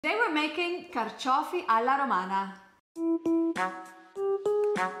Today we're making carciofi alla Romana.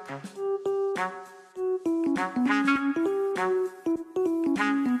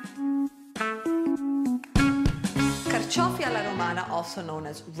 Carciofi alla Romana, also known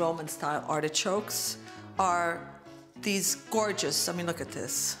as Roman-style artichokes, are these gorgeous, I mean, look at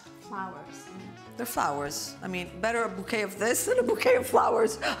this. Flowers. They're flowers. I mean, better a bouquet of this than a bouquet of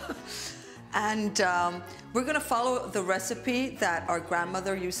flowers. And we're gonna follow the recipe that our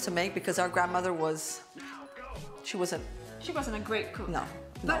grandmother used to make, because our grandmother she wasn't a great cook. No.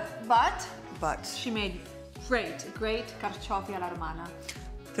 But she made great carciofi alla Romana.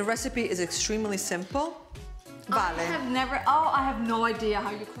 The recipe is extremely simple. I have no idea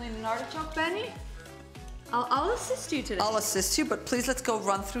how you clean an artichoke, Benny. I'll assist you today. I'll assist you, but please let's go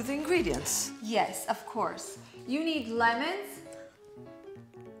run through the ingredients. Yes, of course. You need lemons,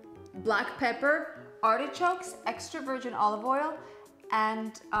 black pepper, artichokes, extra virgin olive oil,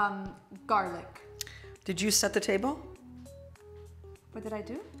 and garlic. Did you set the table? What did I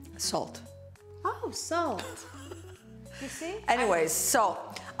do? Salt. Oh, salt. You see? Anyways, so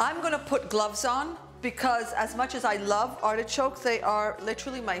I'm gonna put gloves on, because as much as I love artichokes, they are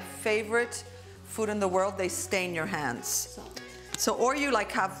literally my favorite food in the world. They stain your hands. So, or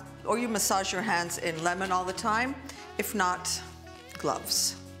you massage your hands in lemon all the time. If not,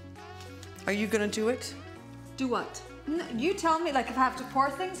 gloves. Are you gonna do it? Do what? No, you tell me, like if I have to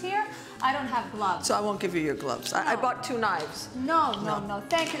pour things here, I don't have gloves. So I won't give you your gloves. No. I bought 2 knives. No.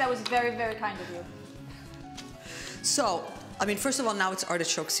 Thank you, that was very, very kind of you. So, I mean, first of all, now it's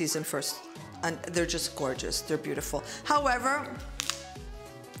artichoke season first. And they're just gorgeous, they're beautiful. However,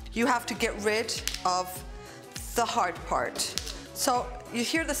 you have to get rid of the hard part. So you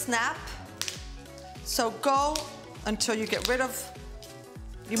hear the snap? So go until you get rid of,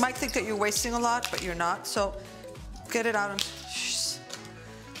 you might think that you're wasting a lot, but you're not. So get it out. And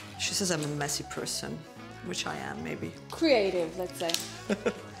she says I'm a messy person, which I am, maybe. Creative, let's say.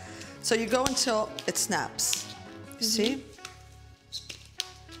 So you go until it snaps. You see?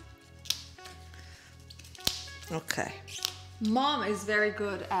 Okay. Mom is very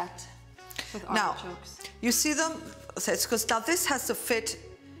good with artichokes. Now, you see them? Because now this has to fit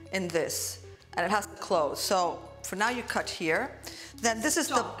in this, and it has to close. So for now you cut here. Then this is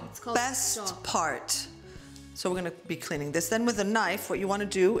the best part. So we're gonna be cleaning this. Then with a knife, what you wanna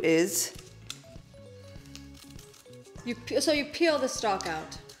do is... You peel the stalk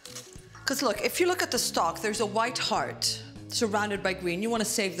out. Because look, if you look at the stalk, there's a white heart surrounded by green. You want to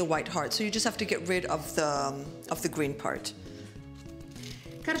save the white heart, so you just have to get rid of the green part.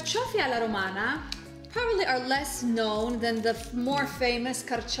 Carciofi alla Romana probably are less known than the more famous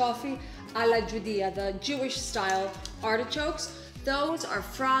carciofi alla Judea, the Jewish style artichokes. Those are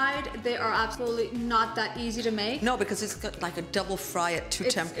fried. They are absolutely not that easy to make. No, because it's got like a double fry at 2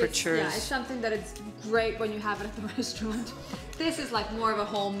 temperatures. It's something that it's great when you have it at the restaurant. This is like more of a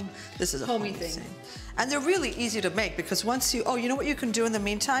homey thing. And they're really easy to make, because once you know what you can do in the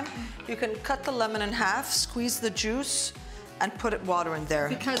meantime? You can cut the lemon in half, squeeze the juice, and put water in there.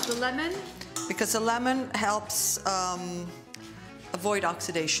 Because the lemon? Because the lemon helps avoid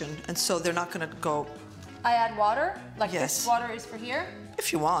oxidation, and so they're not gonna go. I add water? Like yes. This water is for here?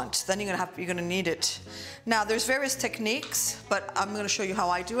 If you want, then you're gonna need it. Now there's various techniques, but I'm gonna show you how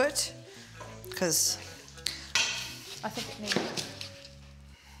I do it, because I think it needs.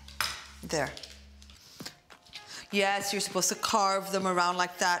 There. Yes, you're supposed to carve them around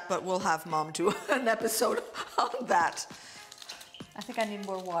like that, but we'll have Mom do an episode on that. I think I need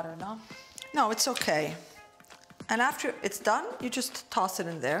more water, no? No, it's okay. And after it's done, you just toss it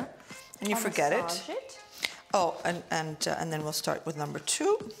in there, and you forget it. Oh, and then we'll start with number 2.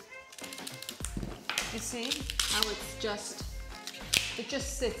 You see how it just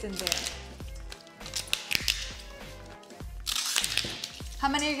sits in there. How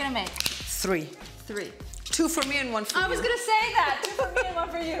many are you gonna make? 3. 3. 2 for me and 1 for you. I was gonna say that. 2 for me and 1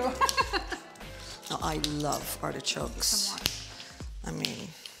 for you. No, I love artichokes. Come on. I mean,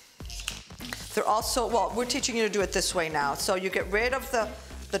 they're also, well, we're teaching you to do it this way now. So you get rid of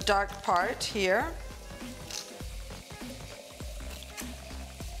the dark part here.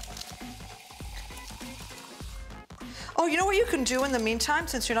 Oh, you know what you can do in the meantime,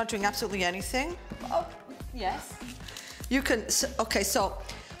 since you're not doing absolutely anything? Oh, yes. You can, okay, so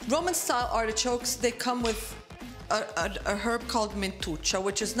Roman-style artichokes, they come with a herb called mintuccia,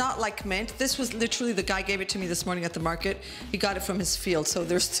 which is not like mint. This was literally, the guy gave it to me this morning at the market. He got it from his field, so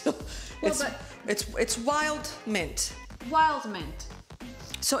there's still, it's wild mint. Wild mint.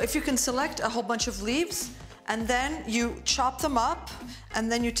 So if you can select a whole bunch of leaves, and then you chop them up, And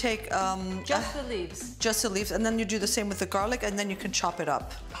then you take... just the leaves. Just the leaves, and then you do the same with the garlic, and then you can chop it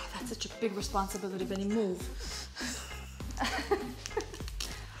up. Oh, that's such a big responsibility, Benny. Move.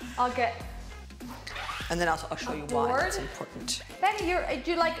 I'll get... And then I'll show you why it's important. Benny,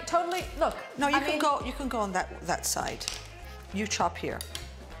 you like totally... Look. No, you can go on that side. You chop here.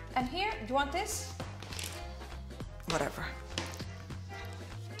 And here? Do you want this? Whatever.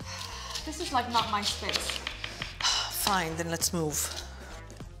 This is like not my space. Fine, then let's move.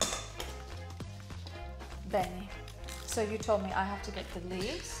 Benny, so you told me I have to get the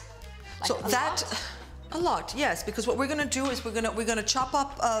leaves? Like so a lot, yes, because what we're gonna do is we're gonna chop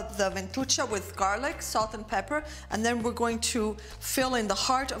up the ventuccia with garlic, salt and pepper, and then we're going to fill in the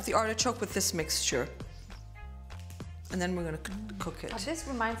heart of the artichoke with this mixture. And then we're gonna cook it. This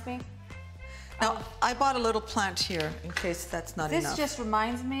reminds me. Now, I bought a little plant here in case that's not enough. This just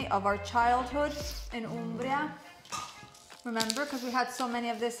reminds me of our childhood in Umbria. Remember? Because we had so many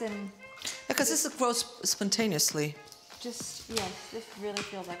of this in... Because this grows spontaneously. Just, yes, this really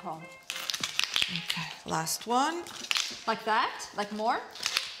feels like home. Okay, last one. Like that? Like more?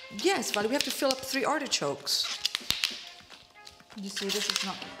 Yes, but we have to fill up 3 artichokes. You see, this is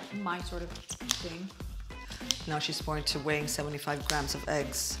not my sort of thing. Now she's going to weighing 75 grams of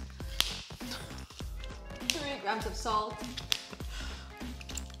eggs. 3 grams of salt.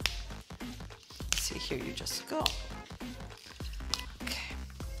 See, here you just go.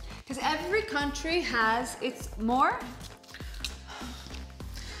 Because every country has its more.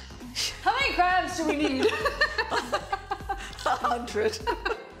 How many grams do we need? 100.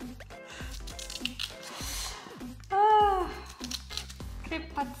 Che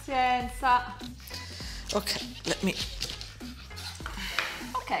pazienza. Okay, let me.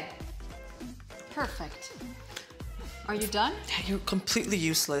 Okay. Perfect. Are you done? You're completely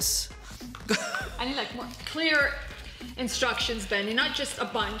useless. I need like more clear instructions, Benny, not just a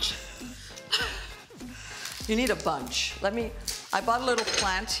bunch. You need a bunch. I bought a little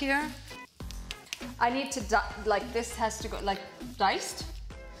plant here. I need to, like this has to go, like diced?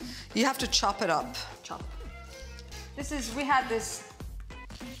 You have to chop it up. Chop. We had this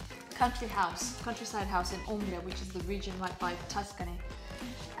countryside house in Umbria, which is the region right by Tuscany.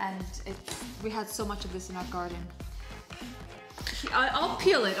 And we had so much of this in our garden. I'll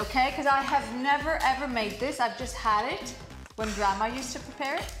peel it, okay? Because I have never ever made this. I've just had it when Grandma used to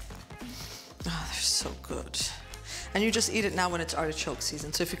prepare it. Oh, they're so good. And you just eat it now when it's artichoke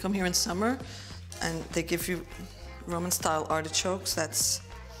season. So if you come here in summer and they give you Roman-style artichokes, it's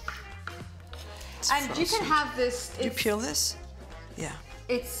and frozen. you can have this. You peel this? Yeah.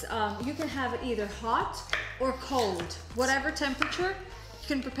 It's you can have it either hot or cold, whatever temperature. You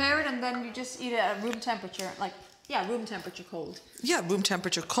can prepare it and then you just eat it at room temperature, like. Yeah, room temperature cold. Yeah, room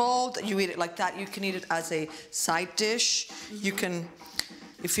temperature cold. You eat it like that. You can eat it as a side dish. Mm-hmm. You can,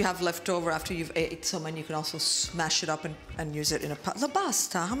 if you have leftover after you've ate so many, you can also smash it up and use it in a pot. La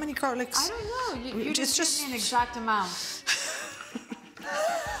basta. How many garlics? I don't know. You just give me an exact amount.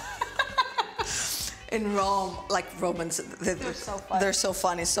 In Rome, like Romans, they're so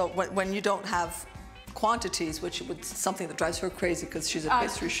funny. So when you don't have quantities, which is something that drives her crazy because she's a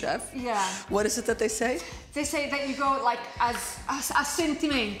pastry chef. Yeah. What is it that they say? They say that you go like as a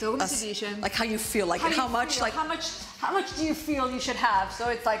sentimento, come si dice? Like how you feel, like how much, like how much do you feel you should have? So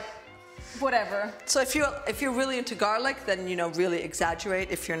it's like whatever. So if you're really into garlic, then really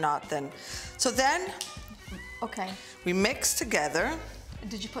exaggerate. If you're not, then okay. We mix together.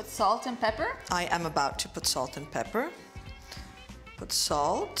 Did you put salt and pepper? I am about to put salt and pepper. Put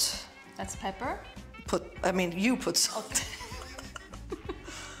salt. That's pepper. You put salt.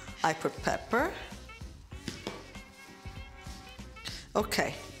 I put pepper.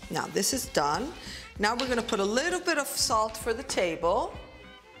 Okay, now this is done. Now we're gonna put a little bit of salt for the table.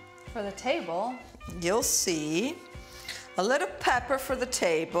 For the table? You'll see. A little pepper for the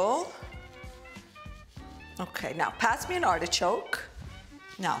table. Okay, now pass me an artichoke.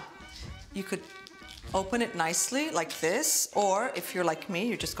 Now, you could open it nicely like this, or if you're like me,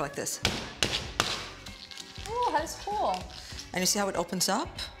 you just go like this. Oh, that's cool. And you see how it opens up?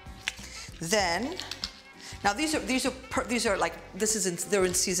 Then, now these are like, they're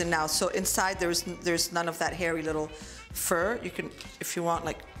in season now. So inside there's none of that hairy little fur. You can, if you want,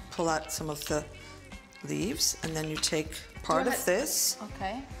 like pull out some of the leaves, and then you take part of this.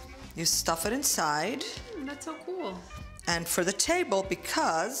 Okay. You stuff it inside. That's so cool. And for the table,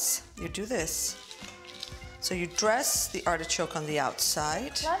 because you do this. So you dress the artichoke on the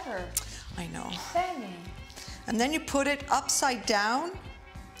outside. Clever. I know. Penny. And then you put it upside down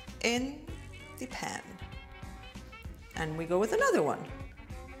in the pan. And we go with another one.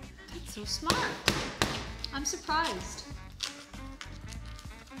 That's so smart. I'm surprised.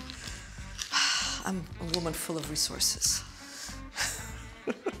 I'm a woman full of resources.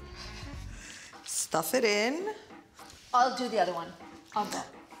 Stuff it in. I'll do the other one. I'll go.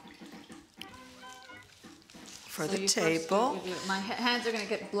 For So the you first table. do it. My hands are gonna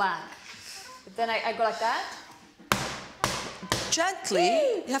get black. But then I go like that.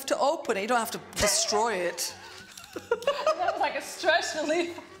 Gently. You have to open it. You don't have to destroy it. That was like a stress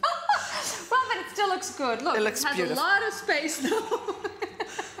relief. Well, but it still looks good. Look, It looks has beautiful. a lot of space now.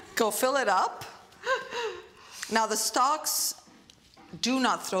 Go fill it up. Now the stalks, do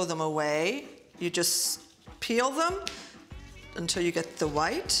not throw them away. You just peel them until you get the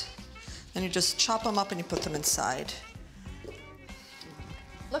white. Then you just chop them up and you put them inside.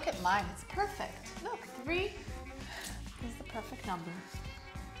 Look at mine, it's perfect. Look, 3 is the perfect number.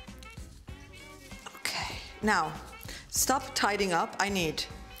 Okay, now stop tidying up. I need.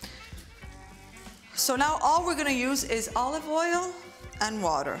 So now all we're gonna use is olive oil and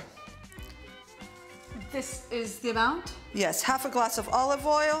water. This is the amount? Yes, half a glass of olive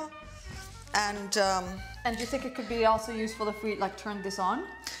oil and And do you think it could be also useful if we like turn this on?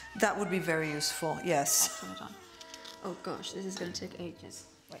 that would be very useful, yes. Turn it on. Oh gosh, this is gonna take ages.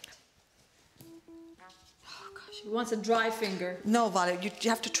 Wait. Oh gosh, he wants a dry finger. No, Vale, you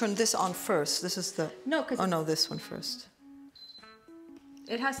have to turn this on first. This is the... No, because Oh no, this one first.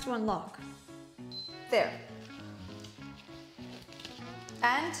 it has to unlock. There.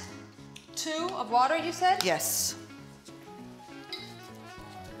 And 2 of water, you said? Yes.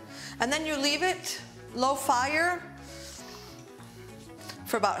 And then you leave it low fire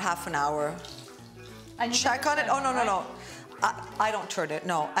for about half an hour. And you Check never on it. turn Oh, no, no, right? no. I don't turn it,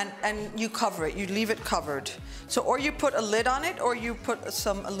 no. And you cover it. You leave it covered. So, or you put a lid on it, or you put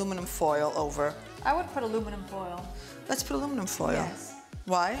some aluminum foil over. I would put aluminum foil. Let's put aluminum foil. Yes.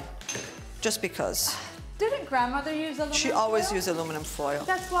 Why? Just because. Didn't grandmother use aluminum She foil? always used aluminum foil.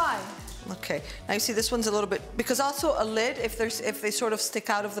 That's why. Okay. Now you see this one's a little bit, because also a lid, if they sort of stick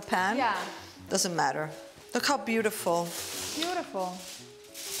out of the pan, Yeah. doesn't matter. Look how beautiful. Beautiful.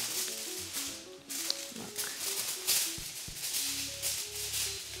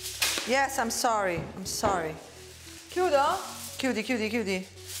 Yes, I'm sorry. I'm sorry. Chiudo? Chiudi, chiudi, chiudi.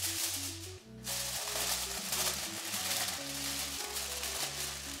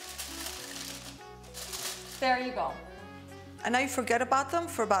 There you go. And now you forget about them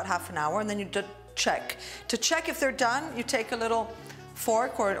for about half an hour, and then you check. To check if they're done, you take a little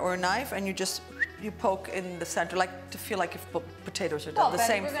fork or a knife, and you poke in the center, like to feel like if potatoes are done. Well, the Betty,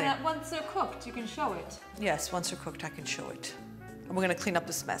 same thing. once they're cooked, you can show it. Yes, once they're cooked, I can show it. And we're gonna clean up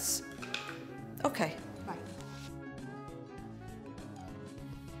this mess. Okay. Right.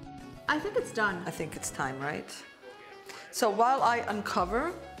 I think it's done. I think it's time, right? So while I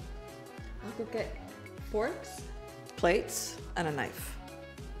uncover I could get forks. plates and a knife.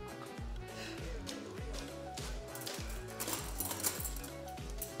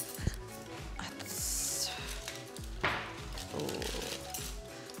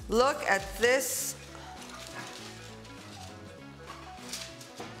 Look at this.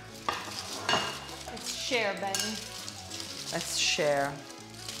 It's share, Benny. Let's share.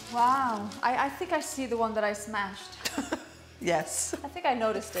 Wow. I think I see the one that I smashed. Yes. I think I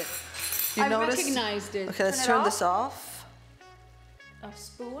noticed it. You I noticed? recognized it. Okay, let's it turn this off. A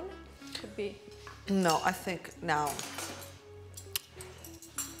spoon? Could be. No, I think now.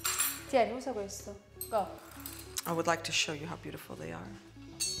 Tieni, usa questo. Go. I would like to show you how beautiful they are.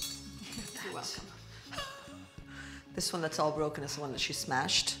 You're welcome. This one that's all broken is the one that she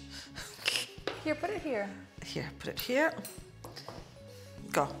smashed. Here, put it here. Here, put it here.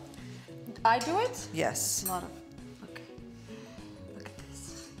 Go. I do it? Yes. A lot of. Okay. Look at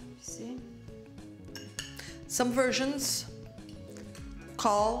this. You see? Some versions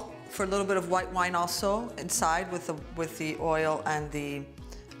call for a little bit of white wine also inside with the oil and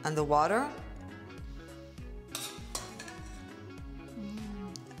the water.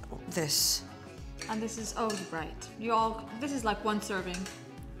 This. And this is, oh, right. This is like 1 serving.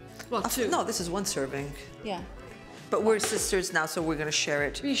 Well, 2. No, this is 1 serving. Yeah. But we're sisters now, so we're going to share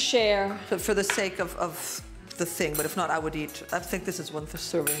it. We share. But for the sake of the thing, but if not, I would eat. I think this is 1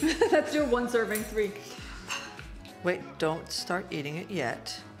 serving. Let's do 1 serving, 3. Wait, don't start eating it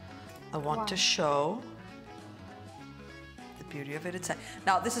yet. I want to show the beauty of it inside.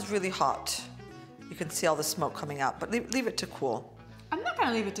 Now, this is really hot. You can see all the smoke coming out, but leave it to cool. I'm not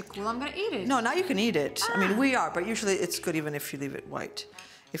gonna leave it to cool, I'm gonna eat it. No, now you can eat it. I mean, we are, but usually it's good even if you leave it white.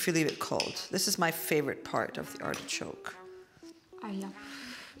 If you leave it cold. This is my favorite part of the artichoke. Aia.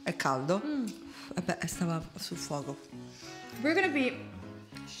 È caldo? Stava sul fuoco. We're gonna be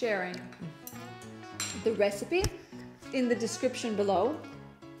sharing the recipe in the description below.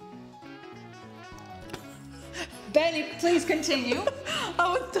 Benny, please continue. I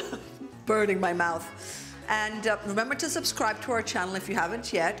was burning my mouth. And remember to subscribe to our channel if you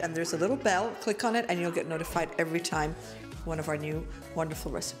haven't yet. And there's a little bell. Click on it and you'll get notified every time one of our new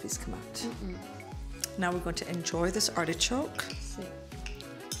wonderful recipes come out. Now we're going to enjoy this artichoke. Sì.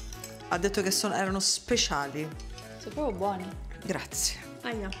 Ha detto che erano speciali. Sono proprio buoni. Grazie.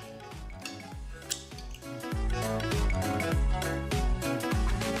 Aia.